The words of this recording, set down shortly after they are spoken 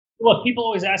Look, people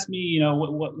always ask me,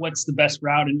 what's the best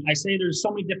route? And I say there's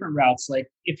so many different routes. Like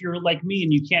if you're like me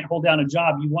and you can't hold down a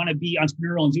job, you want to be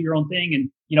entrepreneurial and do your own thing. And,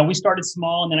 we started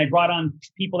small and then I brought on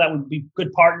people that would be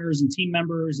good partners and team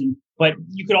members. But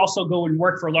you could also go and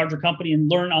work for a larger company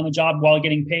and learn on the job while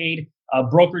getting paid.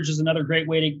 Brokerage is another great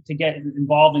way to get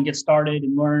involved and get started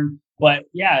and learn. But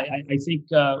yeah, I think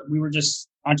we were just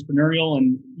entrepreneurial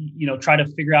and, try to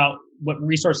figure out what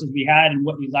resources we had and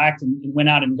what we lacked and went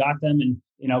out and got them. And,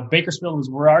 Bakersfield was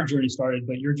where our journey started,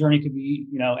 but your journey could be,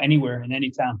 anywhere in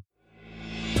any town.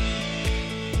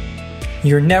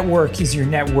 Your network is your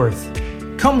net worth.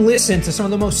 Come listen to some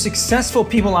of the most successful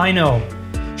people I know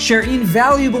share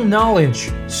invaluable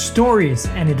knowledge, stories,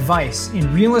 and advice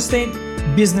in real estate,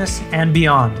 business, and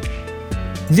beyond.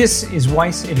 This is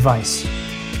Weiss Advice.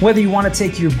 Whether you want to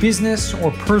take your business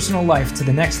or personal life to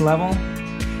the next level,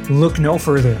 look no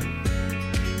further.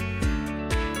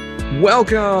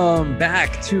 Welcome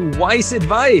back to Weiss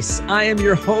Advice. I am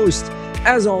your host,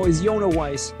 as always, Yona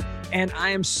Weiss, and I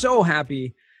am so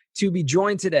happy to be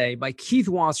joined today by Keith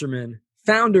Wasserman,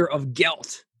 founder of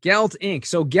Gelt Inc.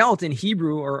 So Gelt in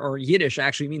Hebrew or Yiddish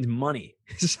actually means money.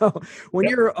 So when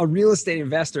you're a real estate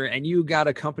investor and you got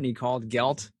a company called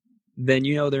Gelt, then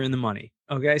you know they're in the money.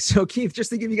 Okay, so Keith, just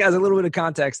to give you guys a little bit of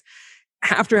context,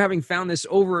 after having found this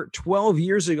over 12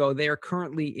 years ago, they are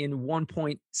currently in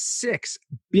 1.6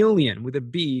 billion with a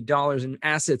B dollars in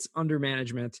assets under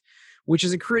management, which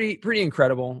is pretty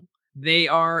incredible. They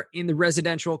are in the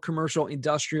residential, commercial,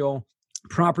 industrial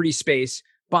property space,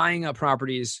 buying up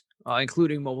properties,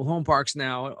 including mobile home parks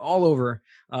now all over,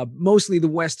 mostly the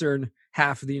western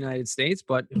half of the United States,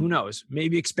 but who knows,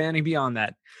 maybe expanding beyond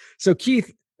that. So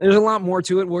Keith, there's a lot more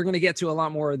to it. We're going to get to a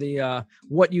lot more of the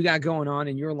what you got going on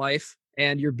in your life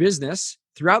and your business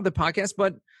throughout the podcast,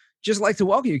 but just like to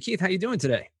welcome you. Keith, how you doing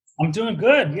today? I'm doing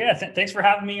good. Yeah. Thanks for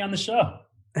having me on the show.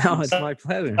 Oh, it's my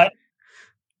pleasure.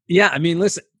 Yeah. I mean,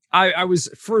 listen, I was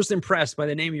first impressed by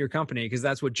the name of your company because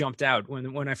that's what jumped out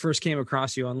when I first came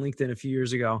across you on LinkedIn a few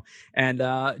years ago, and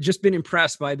just been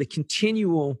impressed by the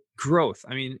continual growth.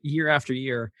 I mean, year after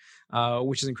year,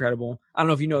 which is incredible. I don't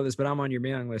know if you know this, but I'm on your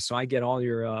mailing list, so I get all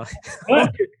your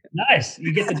nice.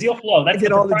 You get the deal flow. I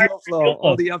get all the deal flow,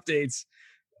 all the updates.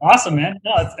 Awesome, man.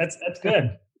 No, that's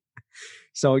good.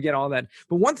 So we get all that.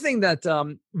 But one thing that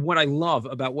what I love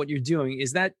about what you're doing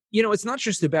is that, it's not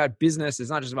just about business. It's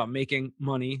not just about making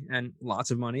money and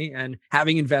lots of money and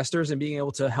having investors and being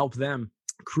able to help them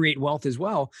create wealth as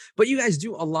well. But you guys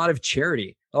do a lot of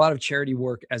charity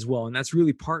work as well. And that's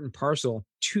really part and parcel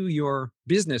to your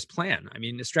business plan. I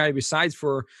mean, the strategy, besides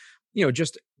for,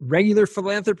 just regular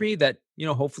philanthropy that,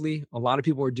 hopefully a lot of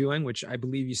people are doing, which I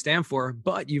believe you stand for,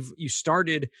 but you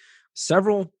started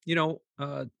several,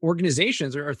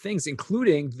 organizations or things,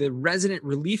 including the Resident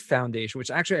Relief Foundation, which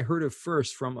actually I heard of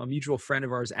first from a mutual friend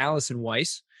of ours, Allison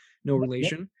Weiss, no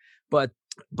relation, but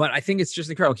I think it's just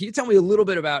incredible. Can you tell me a little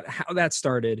bit about how that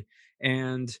started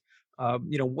and,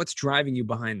 what's driving you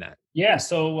behind that? Yeah.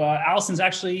 So Allison's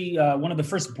actually one of the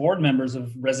first board members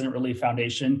of Resident Relief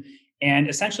Foundation. And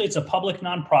essentially, it's a public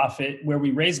nonprofit where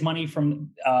we raise money from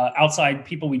outside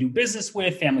people we do business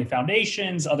with, family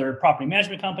foundations, other property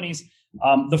management companies.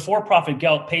 The for-profit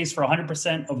Gelt pays for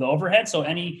 100% of the overhead. So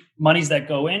any monies that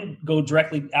go in go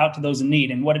directly out to those in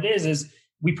need. And what it is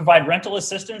we provide rental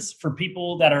assistance for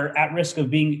people that are at risk of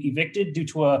being evicted due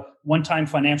to a one-time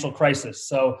financial crisis.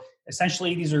 So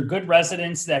essentially, these are good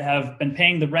residents that have been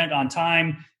paying the rent on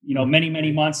time, many,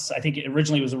 many months. I think it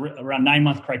originally was around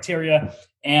 9-month criteria.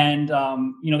 And,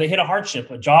 they hit a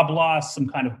hardship, a job loss, some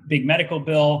kind of big medical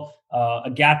bill, a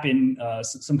gap in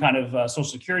some kind of Social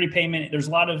Security payment. There's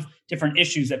a lot of different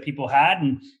issues that people had.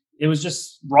 And it was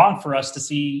just wrong for us to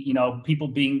see, people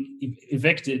being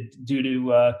evicted due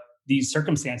to these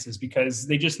circumstances because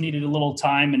they just needed a little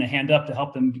time and a hand up to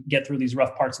help them get through these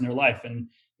rough parts in their life. And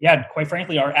yeah, quite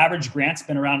frankly, our average grant's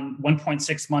been around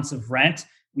 1.6 months of rent.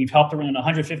 We've helped around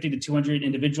 150 to 200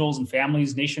 individuals and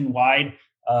families nationwide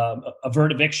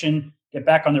avert eviction, get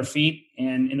back on their feet.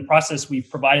 And in the process, we've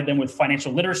provided them with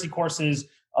financial literacy courses,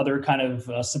 other kind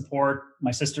of support.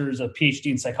 My sister's a PhD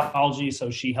in psychology, so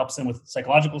she helps them with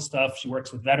psychological stuff. She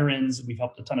works with veterans. We've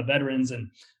helped a ton of veterans. And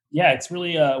yeah, it's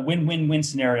really a win-win-win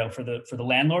scenario for the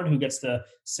landlord who gets to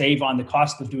save on the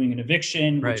cost of doing an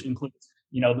eviction, right, which includes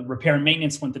the repair and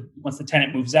maintenance once the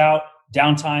tenant moves out,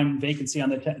 downtime, vacancy on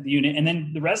the unit, and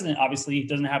then the resident obviously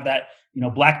doesn't have that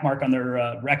black mark on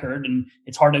their record, and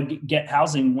it's hard to get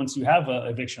housing once you have a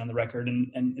eviction on the record,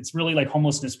 and it's really like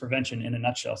homelessness prevention in a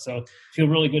nutshell. So feel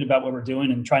really good about what we're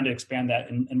doing and trying to expand that,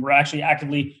 and we're actually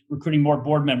actively recruiting more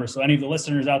board members. So any of the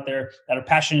listeners out there that are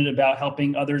passionate about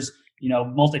helping others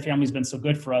multifamily has been so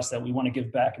good for us that we want to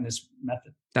give back in this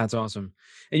method. That's awesome.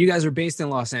 And you guys are based in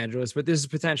Los Angeles, but this is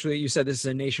potentially, you said this is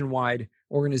a nationwide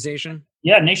organization?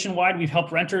 Yeah, nationwide. We've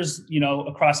helped renters,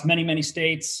 across many, many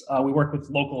states. We work with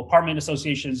local apartment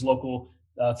associations, local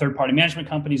third-party management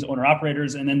companies,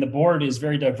 owner-operators, and then the board is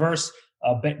very diverse.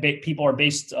 People are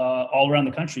based all around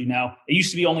the country now. It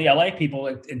used to be only LA people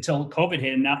until COVID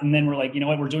hit, and then we're like,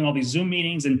 we're doing all these Zoom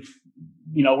meetings, and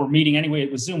we're meeting anyway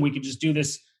with Zoom. We could just do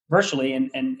this virtually,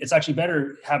 and it's actually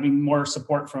better having more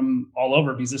support from all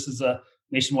over because this is a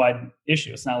nationwide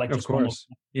issue. It's not like of course.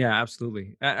 Yeah,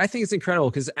 absolutely. I think it's incredible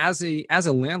because as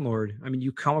a landlord, I mean,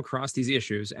 you come across these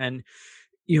issues, and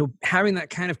having that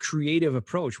kind of creative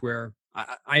approach where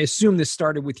I assume this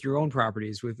started with your own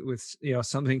properties, with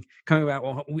something coming about.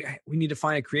 Well, we need to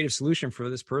find a creative solution for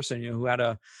this person, who had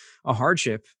a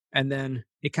hardship, and then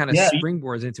it kind of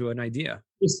springboards into an idea.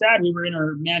 It was sad. We were in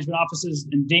our management offices,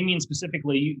 and Damien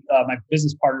specifically, my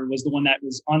business partner, was the one that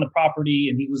was on the property,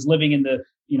 and he was living in the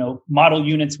model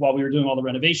units while we were doing all the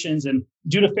renovations. And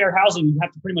due to fair housing, you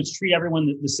have to pretty much treat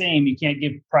everyone the same. You can't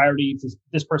give priority to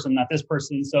this person, not this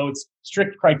person. So it's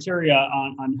strict criteria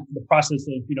on the process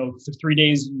of, for 3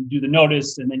 days you do the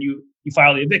notice, and then you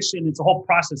file the eviction. It's a whole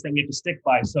process that we have to stick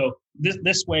by. So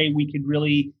this way we could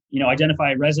really,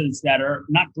 identify residents that are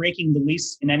not breaking the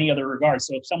lease in any other regard.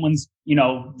 So if someone's,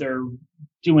 they're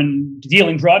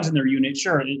dealing drugs in their unit,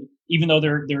 sure, even though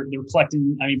they're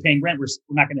collecting, paying rent, we're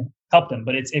not going to help them.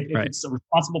 But if it's a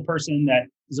responsible person that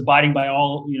is abiding by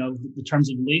all, the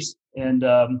terms of the lease, and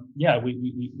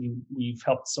we've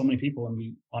helped so many people, and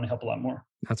we want to help a lot more.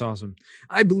 That's awesome.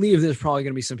 I believe there's probably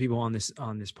going to be some people on this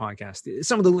podcast,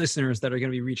 some of the listeners that are going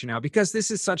to be reaching out, because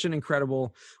this is such an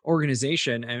incredible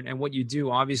organization, and what you do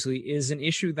obviously is an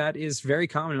issue that is very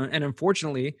common, and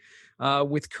unfortunately,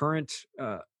 with current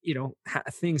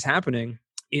things happening,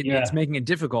 it's making it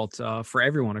difficult for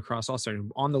everyone across all sides,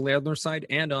 on the landlord side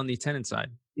and on the tenant side.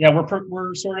 Yeah,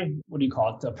 we're sort of,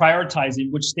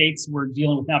 prioritizing which states we're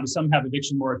dealing with now, because some have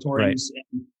eviction moratoriums,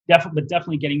 and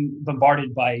definitely getting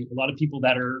bombarded by a lot of people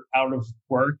that are out of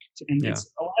work, and a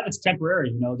lot of it's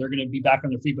temporary. They're going to be back on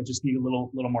their feet, but just need a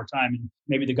little more time, and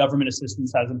maybe the government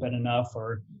assistance hasn't been enough,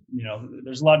 or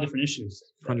there's a lot of different issues.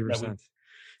 100%.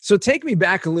 So take me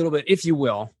back a little bit, if you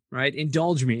will. Right,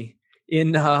 indulge me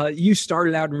in. You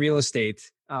started out in real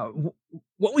estate.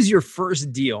 What was your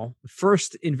first deal,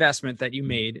 first investment that you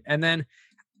made? And then,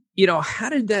 how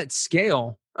did that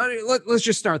scale? Let's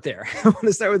just start there. I want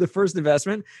to start with the first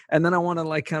investment, and then I want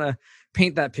to kind of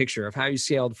paint that picture of how you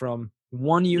scaled from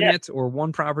one unit or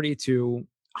one property to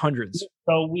hundreds.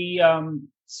 So we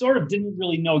sort of didn't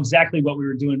really know exactly what we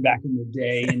were doing back in the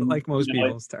day. And, like most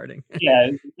people starting.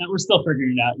 We're still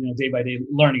figuring it out, day by day,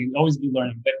 learning, always be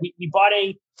learning. But we bought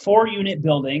a 4-unit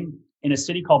building in a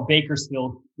city called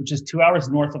Bakersfield, which is 2 hours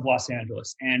north of Los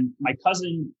Angeles. And my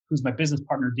cousin, who's my business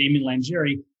partner, Damien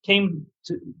Langieri, came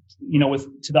to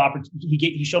the opportunity.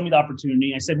 He showed me the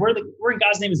opportunity. I said, "Where in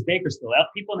God's name is Bakersfield?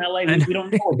 People in LA, we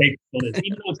don't know where Bakersfield is,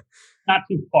 even though it's not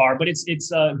too far. But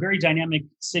it's a very dynamic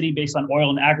city based on oil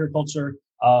and agriculture.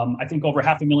 I think over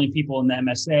 500,000 people in the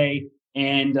MSA.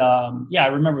 And I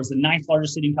remember it was the 9th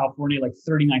largest city in California, like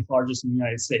 39th largest in the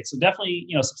United States. So definitely,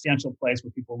 substantial place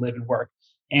where people live and work.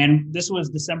 And this was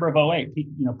December of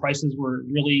 2008. Prices were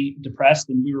really depressed,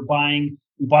 and we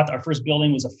bought our first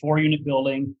building, was a 4-unit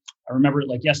building. I remember it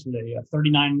like yesterday,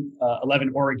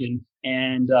 3911 Oregon.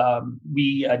 And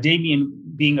Damien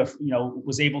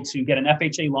was able to get an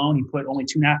FHA loan. He put only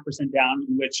 2.5% down,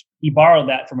 in which he borrowed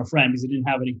that from a friend because he didn't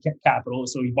have any capital.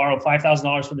 So he borrowed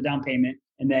 $5,000 for the down payment.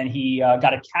 And then he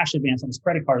got a cash advance on his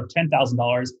credit card of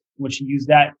 $10,000, which he used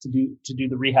that to do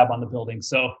the rehab on the building.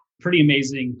 So pretty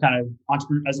amazing kind of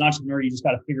as an entrepreneur, you just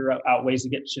got to figure out ways to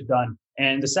get shit done.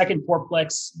 And the second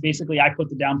fourplex, basically I put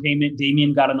the down payment,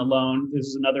 Damien got on the loan. This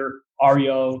is another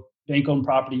REO bank-owned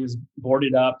property, was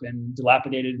boarded up and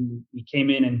dilapidated. And we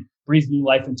came in and breathed new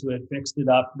life into it, fixed it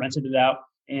up, rented it out.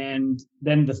 And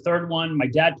then the third one, my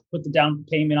dad put the down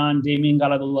payment on, Damien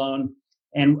got on the loan.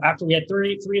 And after we had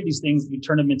three of these things, we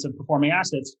turned them into performing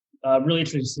assets. Really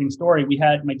interesting story.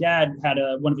 My dad had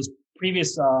one of his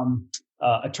previous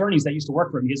attorneys that used to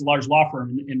work for him. He has a large law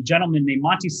firm, and a gentleman named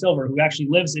Monty Silver, who actually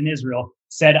lives in Israel,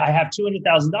 said, "I have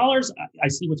 $200,000. I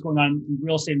see what's going on in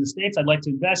real estate in the States. I'd like to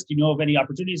invest. Do you know of any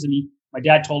opportunities?" And my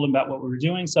dad told him about what we were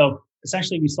doing. So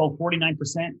essentially, we sold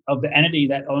 49% of the entity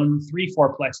that owned 3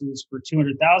 fourplexes for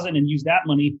 $200,000, and used that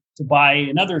money to buy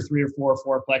another 3 or 4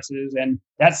 fourplexes. And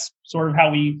that's sort of how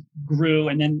we grew.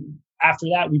 And then after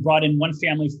that, we brought in one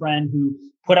family friend who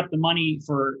put up the money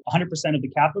for 100% of the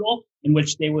capital, in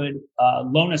which they would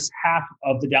loan us half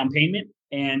of the down payment.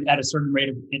 and at a certain rate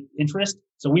of interest.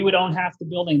 So we would own half the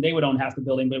building, they would own half the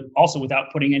building, but also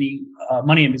without putting any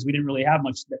money in because we didn't really have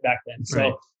much back then.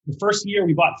 So the first year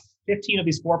we bought 15 of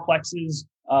these fourplexes,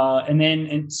 and then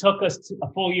it took us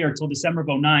a full year until December of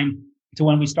 2009 to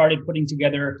when we started putting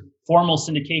together formal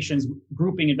syndications,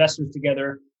 grouping investors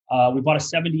together. We bought a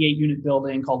 78-unit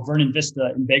building called Vernon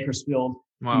Vista in Bakersfield.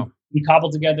 Wow. We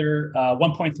cobbled together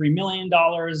 $1.3 million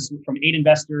from 8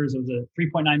 investors. It was a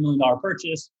 $3.9 million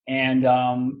purchase. And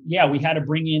we had to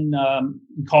bring in,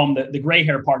 we call them the gray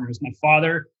hair partners. My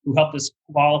father, who helped us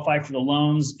qualify for the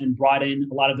loans and brought in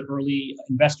a lot of the early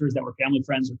investors that were family,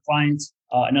 friends, or clients.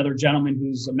 Another gentleman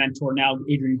who's a mentor now,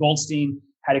 Adrian Goldstein,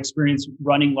 had experience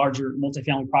running larger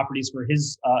multifamily properties for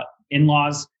his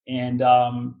in-laws. And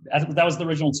that was the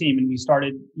original team. And we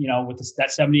started, with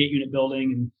that 78-unit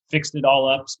building and fixed it all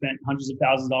up, spent hundreds of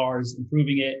thousands of dollars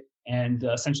improving it, and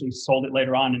essentially sold it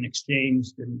later on and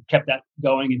exchanged and kept that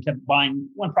going and kept buying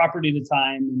one property at a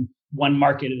time and one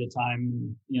market at a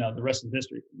time. And, the rest is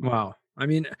history. Wow. I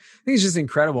mean, I think it's just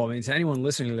incredible. I mean, to anyone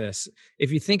listening to this,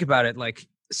 if you think about it, like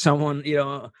someone,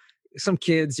 some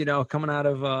kids, coming out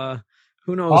of,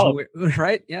 who knows,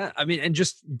 right? Yeah. I mean, and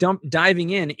just diving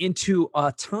into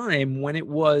a time when it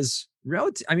was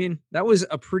relative. I mean, that was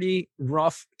a pretty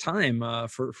rough time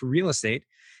for real estate.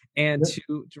 And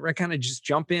to kind of just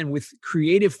jump in with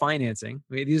creative financing.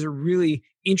 I mean, these are really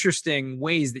interesting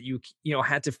ways that you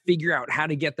had to figure out how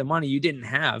to get the money you didn't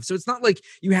have. So it's not like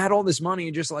you had all this money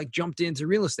and just like jumped into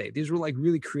real estate. These were like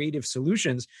really creative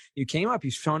solutions. You came up,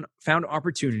 you found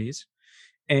opportunities.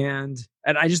 And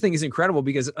I just think it's incredible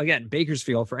because, again,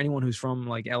 Bakersfield, for anyone who's from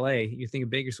like LA, you think of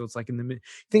Bakersfield, it's like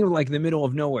think of like the middle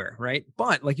of nowhere, right?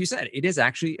 But like you said, it is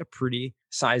actually a pretty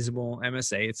sizable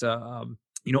MSA. It's a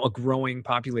growing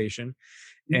population,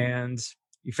 and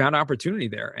you found opportunity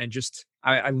there. And just,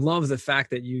 I love the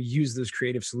fact that you use those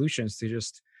creative solutions to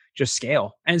just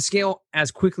scale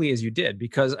as quickly as you did,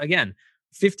 because again,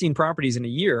 15 properties in a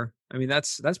year. I mean,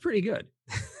 that's pretty good.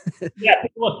 Yeah.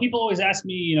 Look, people always ask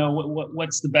me,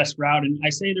 what's the best route? And I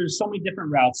say there's so many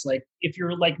different routes. Like if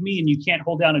you're like me and you can't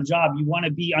hold down a job, you want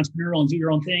to be entrepreneurial and do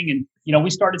your own thing. And, we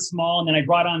started small, and then I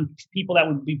brought on people that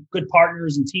would be good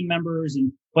partners and team members.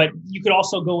 But you could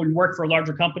also go and work for a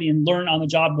larger company and learn on the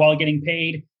job while getting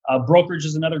paid. Brokerage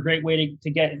is another great way to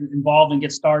get involved and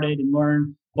get started and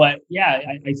learn. But yeah,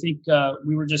 I think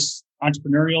we were just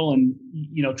entrepreneurial and,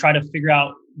 try to figure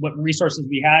out what resources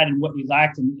we had and what we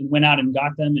lacked and went out and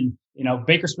got them. And,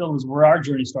 Bakersfield was where our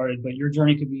journey started, but your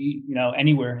journey could be,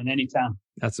 anywhere in any town.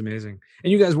 That's amazing.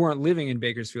 And you guys weren't living in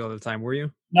Bakersfield at the time, were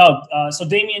you? No. So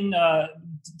Damien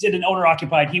did an owner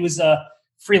occupied. He was a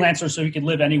freelancer, so he could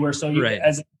live anywhere. So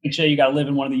as a HA, you got to live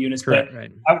in one of the units. Correct, but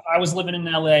right. I was living in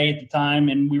LA at the time,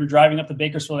 and we were driving up to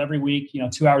Bakersfield every week,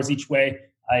 2 hours each way.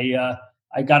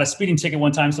 I got a speeding ticket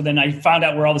one time. So then I found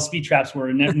out where all the speed traps were,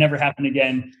 and never happened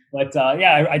again. But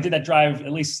I did that drive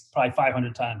at least probably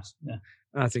 500 times. Yeah.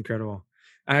 That's incredible.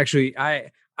 Actually,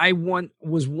 I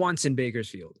was once in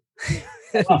Bakersfield.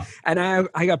 And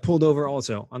I got pulled over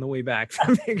also on the way back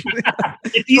from Bakersfield.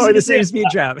 It's probably the same speed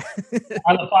trap.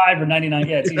 On the 5 or 99.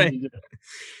 Yeah, it's easy to do.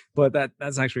 But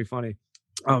that's actually funny.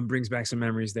 Brings back some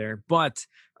memories there. But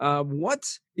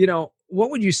what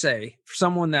would you say for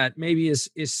someone that maybe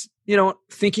is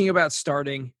thinking about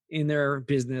starting in their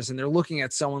business and they're looking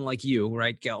at someone like you,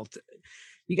 right, Gelt?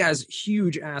 You guys,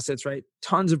 huge assets, right?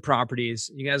 Tons of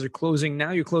properties. You guys are closing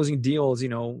deals,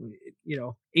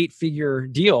 8-figure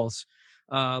deals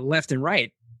left and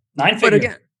right. 9-figure. But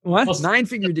again, what?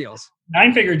 9-figure deals.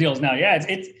 9-figure deals now. Yeah.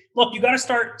 It's look, you got to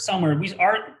start somewhere.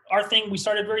 Our thing, we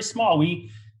started very small.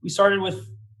 We started with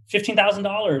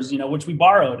 $15,000, which we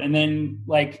borrowed. And then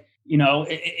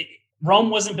Rome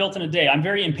wasn't built in a day. I'm a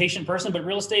very impatient person, but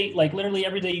real estate, like literally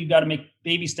every day you got to make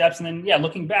baby steps. And then,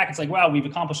 looking back, it's like, wow, we've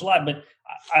accomplished a lot. But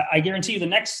I guarantee you the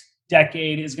next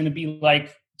decade is going to be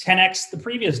like 10x the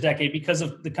previous decade because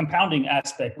of the compounding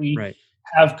aspect. We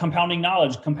have compounding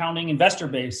knowledge, compounding investor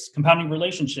base, compounding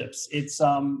relationships. It's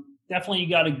definitely, you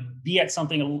got to be at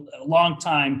something a long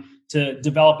time to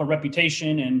develop a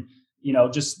reputation and,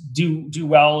 just do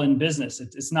well in business.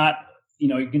 It's not,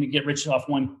 you're going to get rich off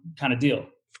one kind of deal.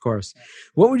 Of course.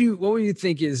 What would you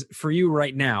think is for you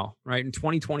right now, right? In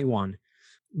 2021,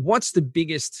 what's the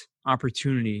biggest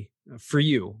opportunity for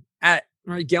you at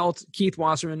Gelt, Keith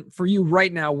Wasserman, for you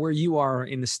right now, where you are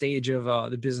in the stage of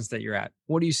the business that you're at?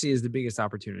 What do you see as the biggest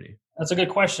opportunity? That's a good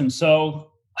question.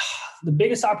 So the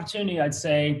biggest opportunity, I'd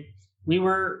say, we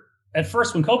were at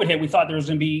first when COVID hit, we thought there was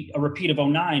going to be a repeat of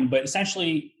 2009, but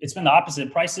essentially it's been the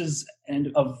opposite. Prices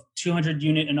of 200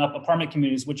 unit and up apartment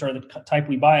communities, which are the type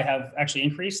we buy, have actually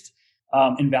increased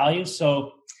in value.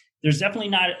 So there's definitely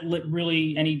not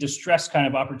really any distressed kind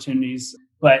of opportunities.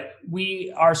 But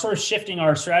we are sort of shifting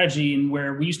our strategy in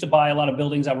where we used to buy a lot of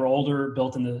buildings that were older,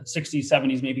 built in the 60s,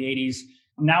 70s, maybe 80s.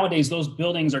 Nowadays, those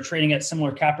buildings are trading at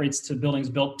similar cap rates to buildings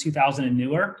built 2000 and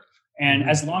newer. And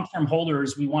as long-term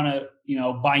holders, we want to,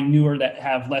 buy newer that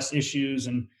have less issues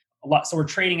and a lot. So we're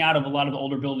trading out of a lot of the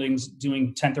older buildings, doing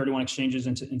 1031 exchanges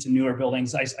into newer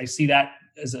buildings. I see that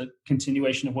as a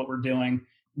continuation of what we're doing.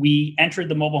 We entered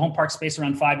the mobile home park space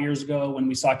around 5 years ago when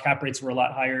we saw cap rates were a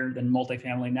lot higher than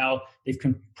multifamily. Now they've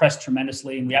compressed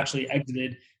tremendously, and we actually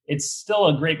exited. It's still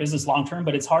a great business long-term,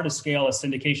 but it's hard to scale a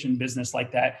syndication business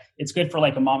like that. It's good for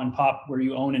like a mom and pop where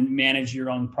you own and manage your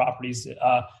own properties.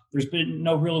 There's been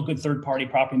no real good third-party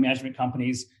property management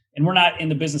companies, and we're not in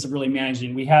the business of really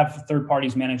managing. We have third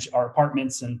parties manage our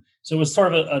apartments, and so it was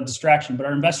sort of a distraction, but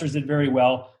our investors did very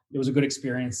well. It was a good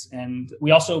experience. And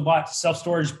we also bought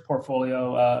self-storage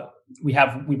portfolio. We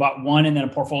bought one and then a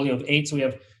portfolio of 8. So we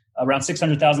have around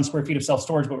 600,000 square feet of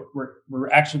self-storage, but we're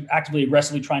actually actively,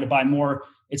 aggressively trying to buy more.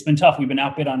 It's been tough. We've been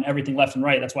outbid on everything left and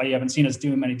right. That's why you haven't seen us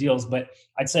doing many deals. But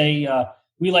I'd say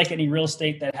we like any real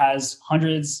estate that has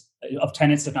hundreds of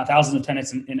tenants, if not thousands of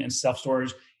tenants in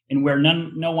self-storage, and where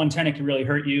no one tenant can really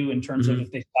hurt you in terms of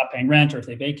if they stop paying rent or if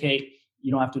they vacate. You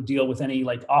don't have to deal with any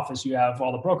like office. You have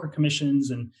all the broker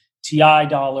commissions and TI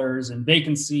dollars and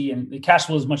vacancy, and the cash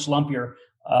flow is much lumpier.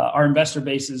 Our investor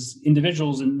base is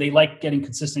individuals, and they like getting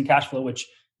consistent cash flow, which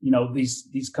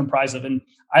these comprise of. And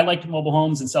I like mobile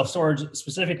homes and self-storage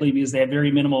specifically because they have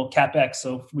very minimal capex.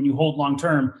 So when you hold long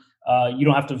term, you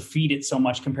don't have to feed it so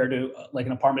much compared to like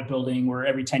an apartment building where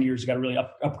every 10 years you got to really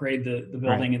upgrade the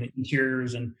building and the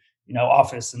interiors and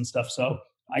office and stuff. So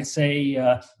I'd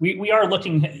say we are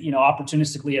looking,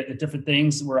 opportunistically at different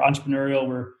things. We're entrepreneurial.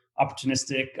 We're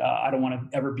opportunistic. I don't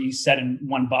want to ever be set in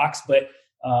one box, but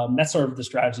that's sort of the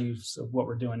strategy of what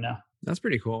we're doing now. That's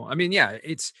pretty cool. I mean, yeah,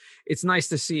 it's nice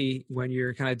to see when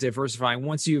you're kind of diversifying.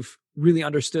 Once you've really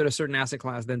understood a certain asset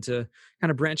class, then to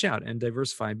kind of branch out and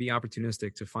diversify, be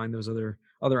opportunistic to find those other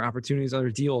opportunities,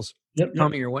 other deals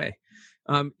coming your way.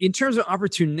 In terms of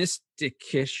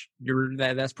opportunistic-ish,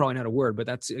 that's probably not a word, but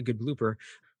that's a good blooper.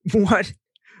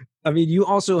 You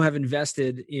also have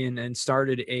invested in and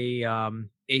started a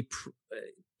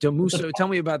Domuso. Tell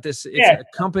me about this. It's a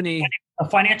company, a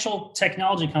financial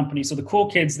technology company. So the cool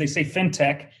kids, they say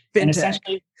fintech. And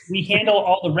essentially we handle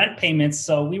all the rent payments.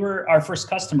 So we were our first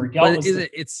customer.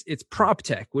 It's prop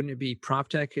tech. Wouldn't it be prop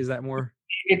tech? Is that more?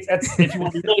 That's if you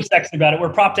want to be really sexy about it. We're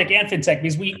prop tech and fintech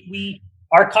because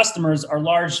our customers are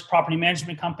large property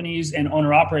management companies and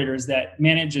owner operators that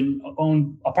manage and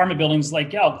own apartment buildings like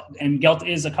Gelt. And Gelt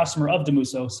is a customer of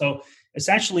Domuso. So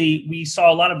essentially, we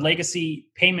saw a lot of legacy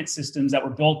payment systems that were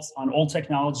built on old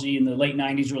technology in the late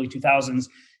 90s, early 2000s,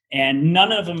 and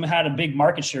none of them had a big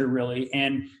market share really.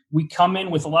 And we come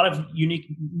in with a lot of unique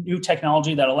new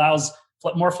technology that allows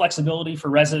more flexibility for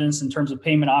residents in terms of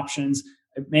payment options.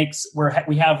 It makes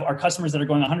we have our customers that are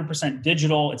going 100%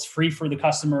 digital. It's free for the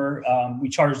customer. We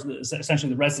charge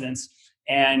essentially the residents,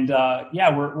 and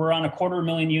we're on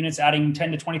 250,000 units, adding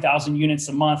 10 to 20,000 units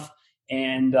a month,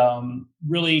 and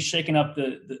really shaking up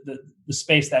the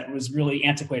space that was really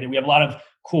antiquated. We have a lot of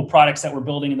cool products that we're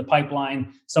building in the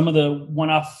pipeline. Some of the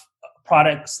one-off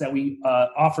products that we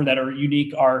offer that are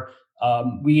unique are.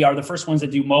 We are the first ones that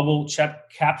do mobile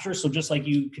check capture. So just like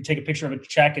you could take a picture of a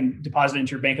check and deposit it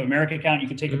into your Bank of America account, you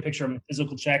can take a picture of a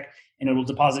physical check and it will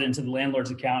deposit it into the landlord's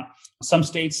account. Some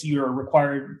states you're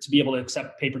required to be able to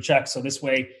accept paper checks. So this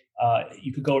way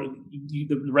you could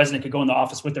the resident could go in the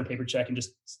office with their paper check and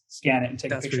just scan it and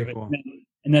take a picture of it. Cool.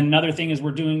 And then another thing is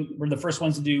we're the first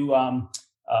ones to do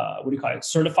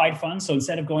certified funds. So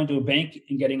instead of going to a bank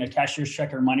and getting a cashier's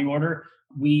check or money order,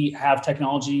 we have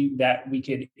technology that we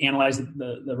could analyze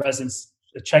the resident's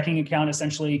checking account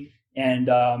essentially and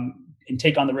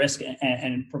take on the risk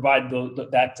and provide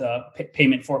that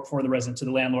payment for the resident to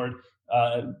the landlord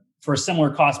for a similar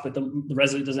cost, but the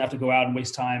resident doesn't have to go out and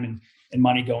waste time and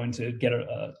money going to get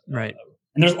right.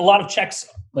 And there's a lot of checks,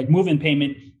 like move-in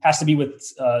payment has to be with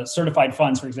certified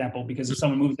funds, for example, because if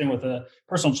someone moves in with a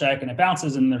personal check and it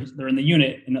bounces and they're in the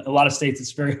unit, in a lot of states,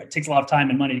 it takes a lot of time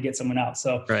and money to get someone out.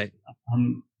 So right.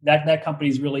 That company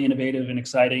is really innovative and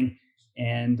exciting.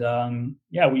 And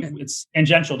it's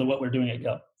tangential to what we're doing at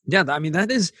Gelt. Yeah, I mean,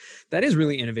 that is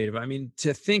really innovative. I mean,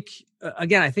 to think,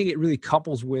 again, I think it really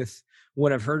couples with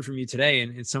what I've heard from you today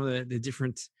and some of the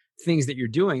different things that you're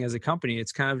doing as a company.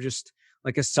 It's kind of just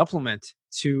like a supplement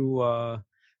to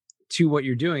what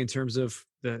you're doing in terms of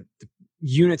the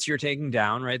units you're taking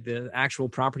down, right? The actual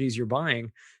properties you're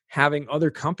buying, having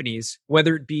other companies,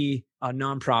 whether it be a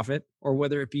nonprofit or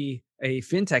whether it be a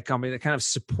fintech company that kind of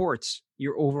supports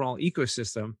your overall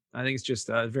ecosystem. I think it's just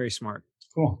very smart.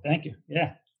 Cool. Thank you.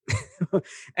 Yeah.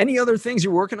 Any other things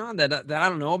you're working on that I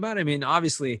don't know about? I mean,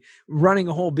 obviously running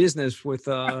a whole business with,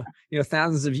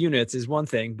 thousands of units is one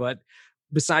thing, but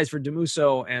besides for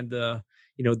Demuso and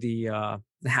the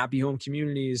Happy Home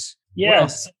communities.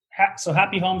 Yes. So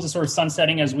Happy Homes is sort of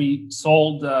sunsetting as we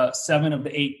sold 7 of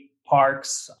the 8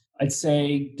 parks. I'd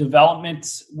say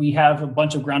development, we have a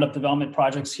bunch of ground up development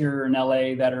projects here in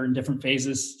LA that are in different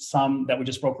phases, some that we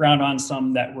just broke ground on,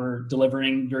 some that we're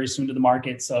delivering very soon to the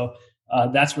market. So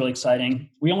that's really exciting.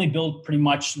 We only build pretty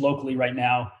much locally right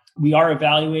now. We are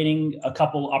evaluating a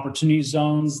couple opportunity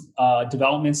zones,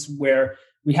 developments where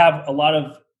we have a lot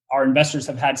of our investors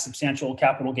have had substantial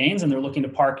capital gains and they're looking to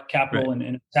park capital in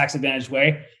a tax advantaged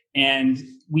way. And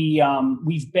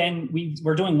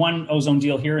we're doing one ozone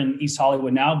deal here in East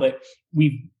Hollywood now, but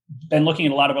we've been looking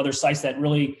at a lot of other sites that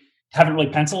really haven't really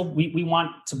penciled. We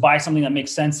want to buy something that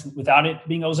makes sense without it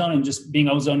being ozone and just being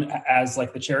ozone as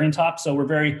like the cherry on top. So we're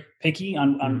very picky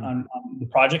on the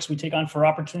projects we take on for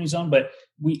Opportunity Zone, but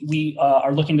we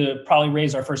are looking to probably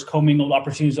raise our first commingled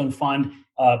Opportunity Zone fund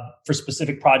for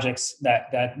specific projects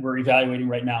that we're evaluating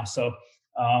right now. So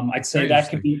I'd say that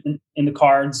could be in the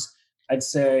cards. I'd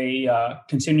say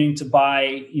continuing to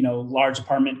buy, large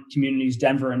apartment communities,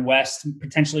 Denver and West,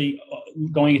 potentially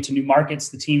going into new markets.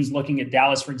 The team's looking at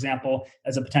Dallas, for example,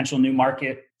 as a potential new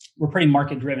market. We're pretty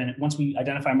market driven. Once we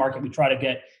identify a market, we try to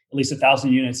get at least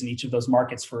 1,000 units in each of those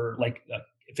markets for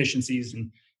efficiencies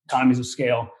and economies of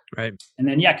scale. Right. And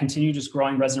then, continue just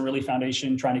growing Resident Relief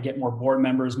Foundation, trying to get more board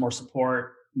members, more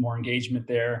support, more engagement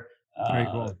there. Very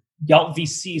cool. Yelp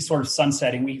VC sort of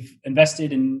sunsetting. We've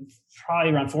invested in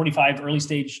probably around 45 early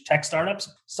stage tech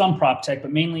startups, some prop tech,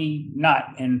 but mainly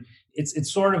not. And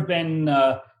it's sort of been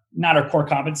not our core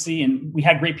competency. And we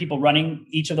had great people running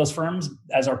each of those firms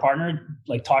as our partner,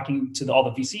 like talking to all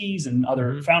the VCs and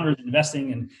other founders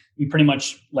investing. And we pretty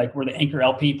much we're the anchor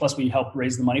LP, plus we help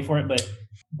raise the money for it. But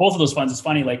both of those funds, it's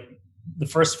funny, the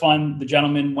first fund, the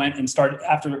gentleman went and started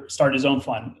his own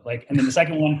fund. And then the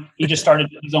second one, he just started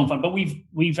his own fund. But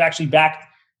we've actually backed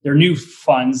their new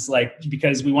funds,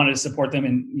 because we wanted to support them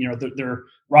and, they're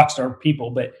rock star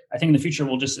people. But I think in the future,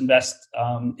 we'll just invest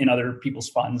in other people's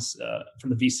funds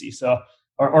from the VC. So,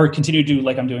 or continue to do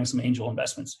I'm doing some angel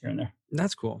investments here and there.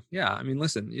 That's cool. Yeah. I mean,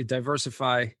 listen, you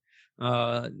diversify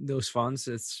those funds.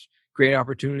 It's great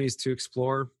opportunities to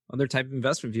explore other type of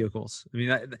investment vehicles. I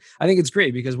mean, I think it's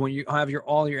great because when you have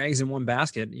all your eggs in one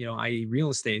basket, i.e. real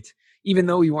estate, even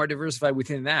though you are diversified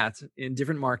within that in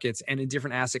different markets and in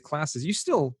different asset classes, you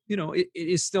still, it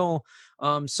is still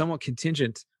somewhat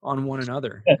contingent on one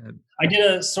another. Yeah. I did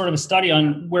a sort of a study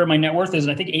on where my net worth is,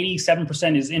 and I think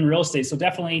 87% is in real estate. So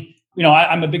definitely,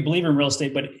 I'm a big believer in real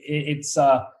estate, but it's,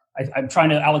 I'm trying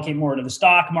to allocate more to the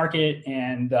stock market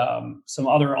and some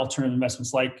other alternative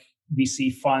investments like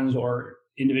VC funds or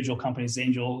individual companies,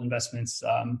 angel investments,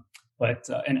 but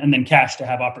and then cash to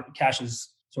have cash is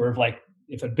sort of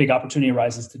if a big opportunity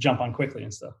arises to jump on quickly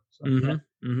and stuff. So,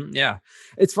 Yeah.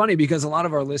 It's funny because a lot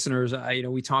of our listeners,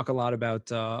 we talk a lot about,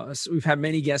 we've had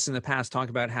many guests in the past talk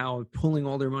about how pulling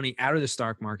all their money out of the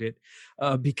stock market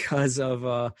because of,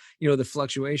 the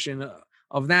fluctuation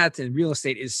of that, and real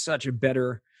estate is such a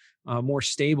better, more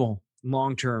stable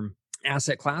long-term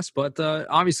asset class. But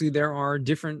obviously there are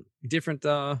different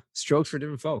strokes for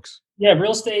different folks. Yeah.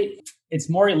 Real estate, it's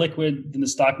more illiquid than the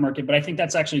stock market, but I think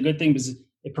that's actually a good thing because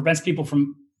it prevents people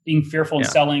from being fearful and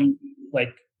selling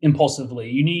impulsively.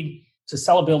 You need to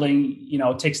sell a building,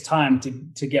 it takes time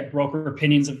to get broker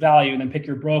opinions of value and then pick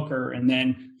your broker and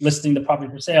then listing the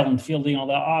property for sale and fielding all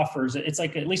the offers. It's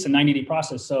at least a 90-day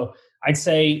process. So I'd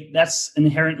say that's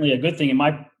inherently a good thing in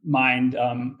my mind.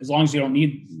 As long as you don't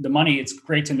need the money, it's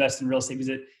great to invest in real estate because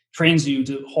it trains you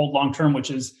to hold long-term, which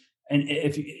is, and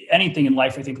if anything in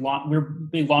life, I think we're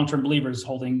big long-term believers,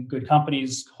 holding good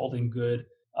companies, holding good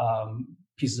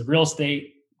pieces of real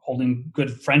estate, holding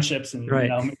good friendships and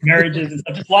marriages and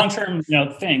stuff, just long-term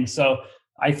things. So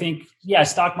I think,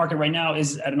 stock market right now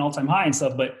is at an all-time high and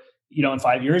stuff, but in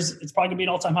 5 years, it's probably gonna be an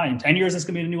all-time high. In 10 years, it's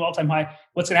gonna be a new all-time high.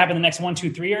 What's gonna happen in the next 1,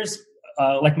 2, 3 years?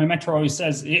 Like my mentor always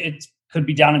says, it could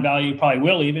be down in value, probably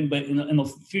will even, but in the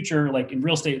future, like in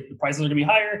real estate, the prices are gonna be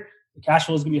higher, the cash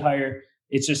flow is gonna be higher.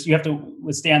 It's just, you have to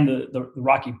withstand the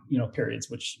rocky,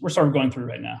 periods, which we're sort of going through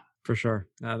right now. For sure.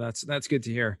 That's good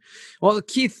to hear. Well,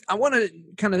 Keith, I want to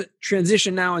kind of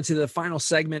transition now into the final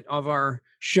segment of our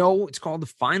show. It's called the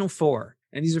Final Four.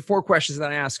 And these are 4 questions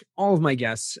that I ask all of my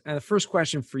guests. And the first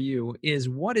question for you is,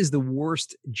 what is the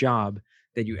worst job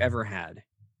that you ever had?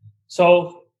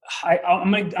 So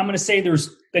I'm gonna say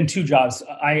there's been two jobs.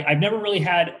 I've never really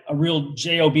had a real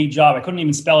job job. I couldn't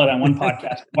even spell it on one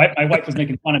podcast. My wife was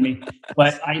making fun of me,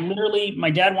 but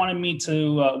my dad wanted me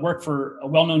to work for a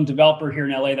well-known developer here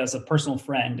in LA that's a personal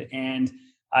friend, and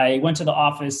I went to the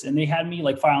office and they had me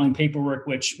like filing paperwork,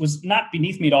 which was not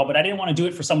beneath me at all, but I didn't want to do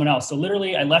it for someone else. So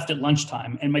literally I left at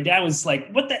lunchtime, and my dad was like,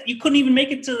 "What the? You couldn't even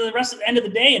make it to the rest of the end of the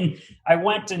day." And I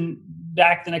went and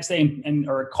back the next day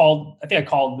I called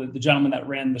the gentleman that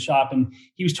ran the shop, and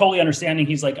he was totally understanding.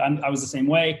 He's like, I was the same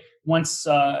way. Once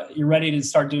you're ready to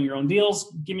start doing your own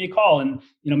deals, give me a call, and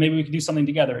maybe we could do something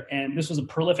together. And this was a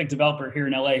prolific developer here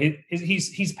in LA.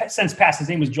 He's since passed. His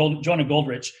name was Jonah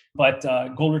Goldrich, but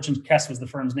Goldrich and Kess was the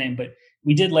firm's name. But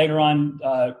we did later on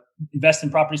invest in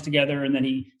properties together, and then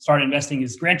he started investing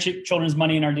his grandchildren's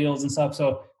money in our deals and stuff.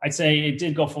 So I'd say it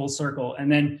did go full circle.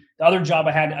 And then the other job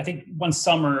I had, I think one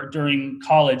summer during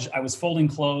college, I was folding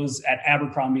clothes at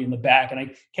Abercrombie in the back, and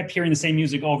I kept hearing the same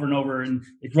music over and over, and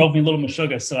it drove me a little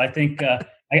meshuggah. So I think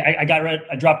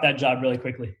I dropped that job really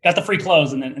quickly. Got the free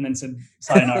clothes, and then said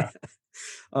sayonara.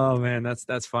 Oh man,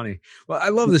 that's funny. Well, I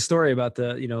love the story about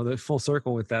the full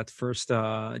circle with that first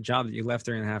job that you left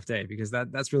during the half day, because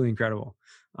that's really incredible.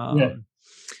 It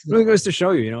really goes to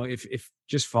show you, if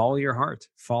just follow your heart,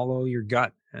 follow your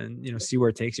gut, and see where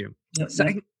it takes you. Yep.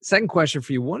 Second question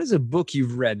for you: what is a book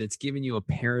you've read that's given you a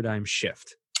paradigm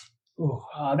shift?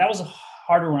 That was a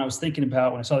harder one I was thinking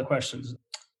about when I saw the questions.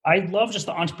 I love just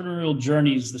the entrepreneurial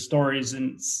journeys, the stories,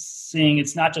 and seeing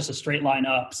it's not just a straight line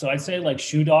up. So I'd say like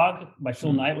Shoe Dog by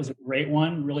Phil Knight was a great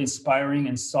one, really inspiring,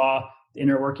 and saw the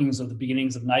inner workings of the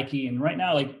beginnings of Nike. And right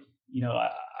now,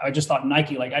 I just thought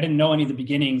Nike, I didn't know any of the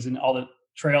beginnings and all the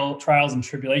trials and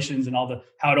tribulations and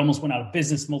how it almost went out of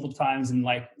business multiple times. And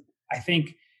I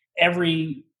think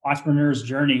every entrepreneur's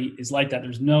journey is like that.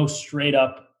 There's no straight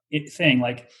up thing.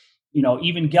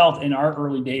 Even Gelt in our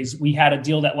early days, we had a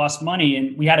deal that lost money,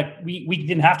 and we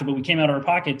didn't have to, but we came out of our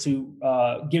pocket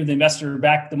to give the investor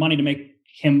back the money to make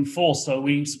him full. So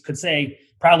we could say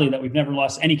proudly that we've never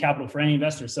lost any capital for any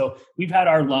investor. So we've had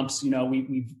our lumps.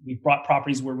 We've brought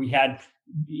properties where we had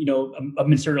a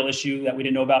material issue that we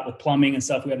didn't know about with plumbing and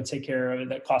stuff we had to take care of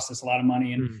that cost us a lot of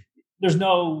money. And there's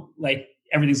no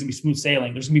everything's gonna be smooth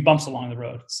sailing. There's gonna be bumps along the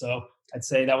road. So I'd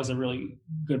say that was a really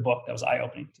good book. That was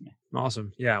eye-opening to me.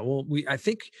 Awesome. Yeah. Well,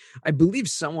 I believe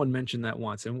someone mentioned that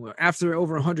once, and after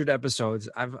over 100 episodes,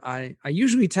 I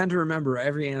usually tend to remember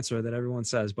every answer that everyone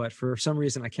says, but for some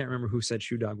reason, I can't remember who said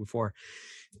Shoe Dog before.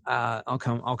 I'll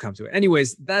come to it.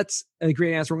 Anyways, that's a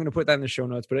great answer. We're going to put that in the show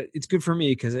notes, but it's good for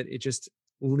me because it just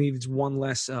leaves one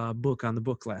less book on the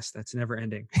book list. That's never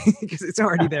ending because it's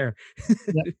already there.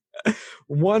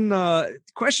 One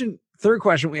third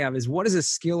question we have is, what is a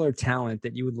skill or talent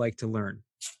that you would like to learn?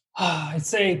 I'd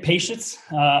say patience.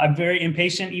 I'm very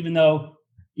impatient, even though,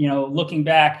 looking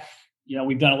back,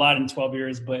 we've done a lot in 12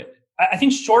 years, but I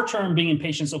think short-term being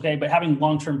impatient is okay, but having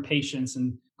long-term patience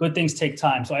and good things take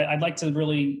time. So I'd like to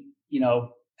really,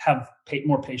 have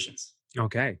more patience.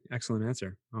 Okay. Excellent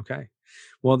answer. Okay.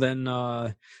 Well, then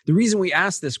the reason we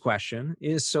asked this question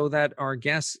is so that our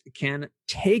guests can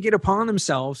take it upon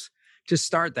themselves to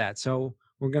start that. So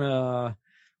we're going to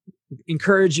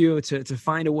encourage you to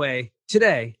find a way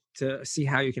today to see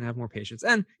how you can have more patience.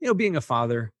 And, being a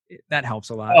father, that helps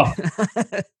a lot.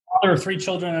 Father of 3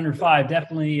 children under 5,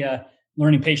 definitely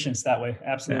learning patience that way.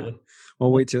 Absolutely. Yeah.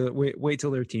 Well, wait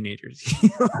till they're teenagers.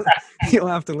 You'll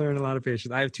have to learn a lot of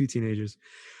patience. I have 2 teenagers.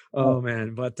 Oh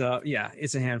man. But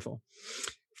it's a handful.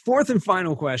 Fourth and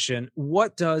final question.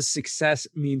 What does success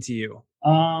mean to you?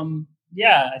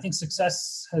 I think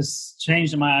success has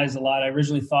changed in my eyes a lot. I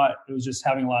originally thought it was just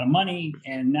having a lot of money,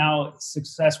 and now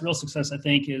real success, I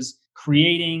think, is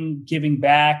creating, giving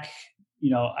back.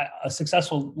 A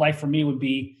successful life for me would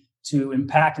be to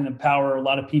impact and empower a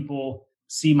lot of people,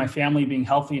 see my family being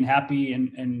healthy and happy,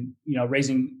 and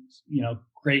raising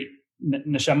great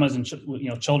neshamas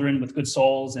and children with good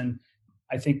souls. And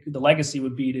I think the legacy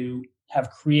would be to have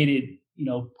created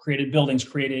buildings,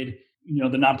 created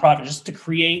the nonprofit, just to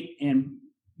create, and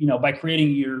by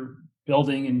creating, you're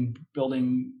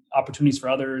building opportunities for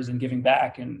others and giving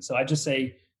back. And so I just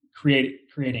say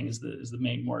creating is the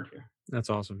main word here. That's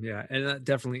awesome. Yeah. And that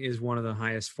definitely is one of the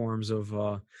highest forms of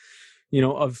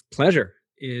of pleasure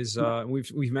is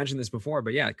we've mentioned this before,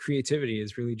 but yeah, creativity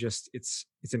is really just it's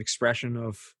an expression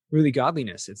of really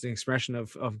godliness. It's an expression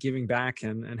of giving back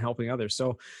and helping others.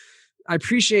 So I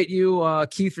appreciate you,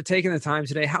 Keith, for taking the time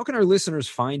today. How can our listeners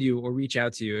find you or reach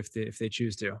out to you if they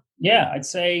choose to? Yeah, I'd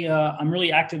say I'm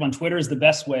really active on Twitter is the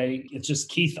best way. It's just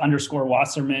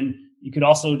Keith_Wasserman. You could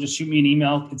also just shoot me an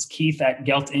email. It's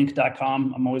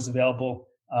keith@geltinc.com. I'm always available.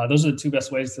 Those are the 2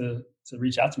 best ways to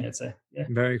reach out to me, I'd say. Yeah.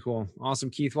 Very cool. Awesome,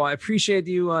 Keith. Well, I appreciate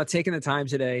you taking the time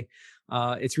today.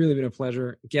 It's really been a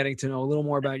pleasure getting to know a little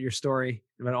more about your story,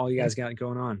 about all you guys got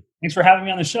going on. Thanks for having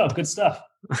me on the show. Good stuff.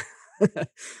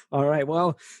 All right.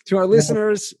 Well, to our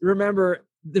listeners, remember,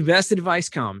 the best advice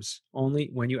comes only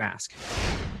when you ask.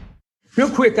 Real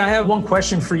quick, I have one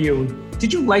question for you.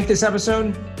 Did you like this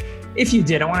episode? If you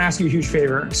did, I want to ask you a huge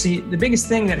favor. See, the biggest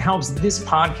thing that helps this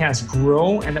podcast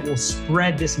grow and that will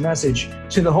spread this message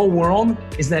to the whole world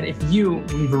is that if you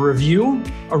leave a review,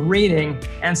 a rating,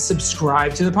 and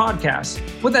subscribe to the podcast.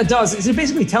 What that does is it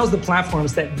basically tells the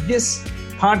platforms that this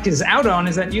podcast is out on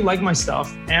is that you like my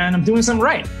stuff and I'm doing something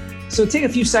right. So take a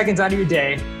few seconds out of your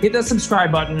day, hit that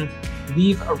subscribe button,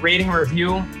 leave a rating or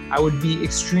review. I would be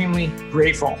extremely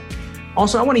grateful.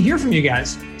 Also, I want to hear from you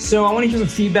guys. So I want to hear some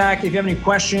feedback. If you have any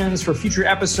questions for future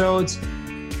episodes,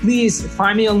 please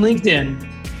find me on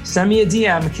LinkedIn. Send me a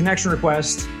DM, a connection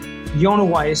request, Yona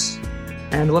Weiss,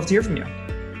 and I'd love to hear from you.